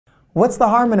What's the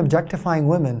harm in objectifying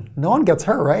women? No one gets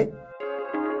hurt, right?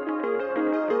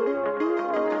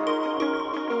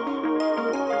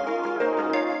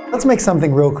 Let's make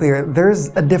something real clear. There's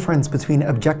a difference between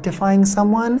objectifying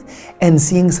someone and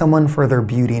seeing someone for their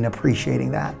beauty and appreciating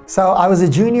that. So I was a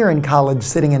junior in college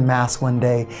sitting in mass one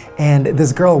day, and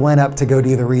this girl went up to go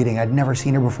do the reading. I'd never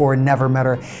seen her before, never met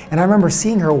her. And I remember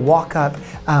seeing her walk up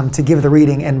to give the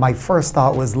reading, and my first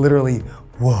thought was literally,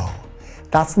 whoa.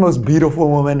 That's the most beautiful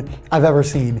woman I've ever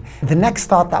seen. The next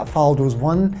thought that followed was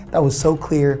one that was so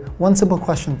clear, one simple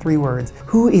question, 3 words.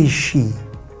 Who is she?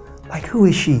 Like, who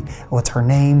is she? What's her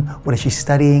name? What is she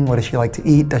studying? What does she like to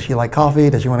eat? Does she like coffee?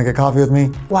 Does she want to get coffee with me?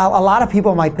 While a lot of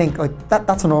people might think like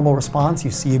that's a normal response.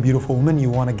 You see a beautiful woman, you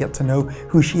want to get to know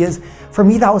who she is. For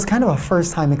me, that was kind of a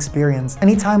first-time experience.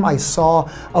 Anytime I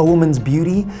saw a woman's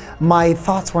beauty, my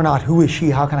thoughts were not, who is she?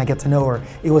 How can I get to know her?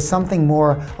 It was something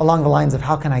more along the lines of,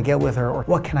 how can I get with her? Or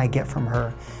what can I get from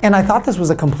her? And I thought this was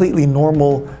a completely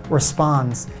normal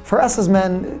response. For us as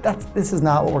men, this is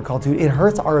not what we're called to. It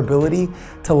hurts our ability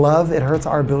to love. It hurts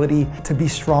our ability to be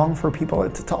strong for people,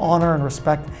 to honor and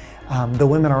respect the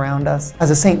women around us.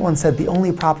 As a saint once said, the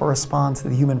only proper response to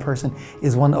the human person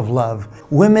is one of love.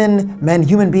 Women, men,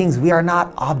 human beings, we are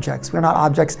not objects. We're not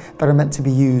objects that are meant to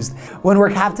be used. When we're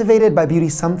captivated by beauty,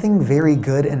 something very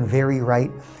good and very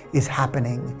right is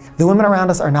happening. The women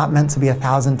around us are not meant to be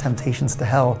 1,000 temptations to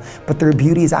hell, but their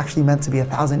beauty is actually meant to be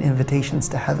 1,000 invitations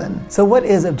to heaven. So what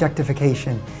is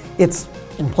objectification? It's,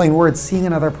 in plain words, seeing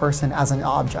another person as an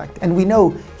object. And we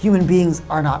know human beings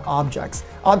are not objects.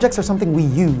 Objects are something we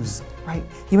use, right?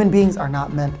 Human beings are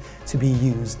not meant to be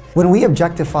used. When we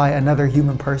objectify another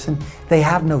human person, they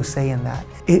have no say in that.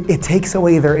 It takes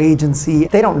away their agency.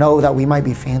 They don't know that we might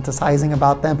be fantasizing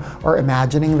about them or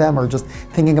imagining them or just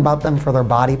thinking about them for their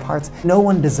body parts. No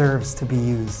one deserves to be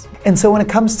used. And so when it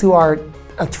comes to our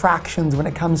attractions, when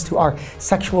it comes to our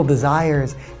sexual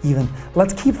desires even,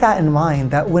 let's keep that in mind,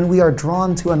 that when we are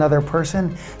drawn to another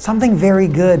person, something very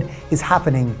good is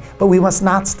happening. But we must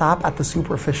not stop at the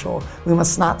superficial. We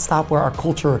must not stop where our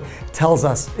culture tells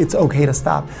us it's okay to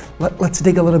stop. Let's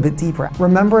dig a little bit deeper.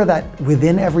 Remember that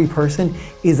within every person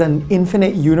is an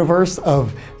infinite universe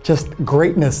of just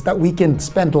greatness that we can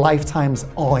spend lifetimes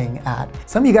awing at.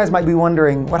 Some of you guys might be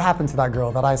wondering, what happened to that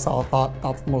girl that I saw, thought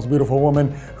that's the most beautiful woman?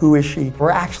 Who is she?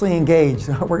 We're actually engaged.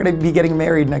 We're gonna be getting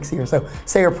married next year, so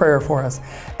say a prayer for us.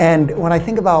 And when I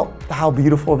think about how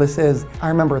beautiful this is, I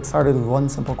remember it started with one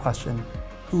simple question.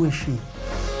 Who is she?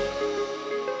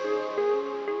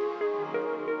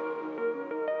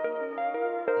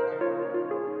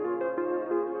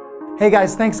 Hey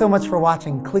guys, thanks so much for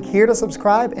watching. Click here to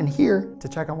subscribe and here to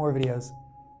check out more videos.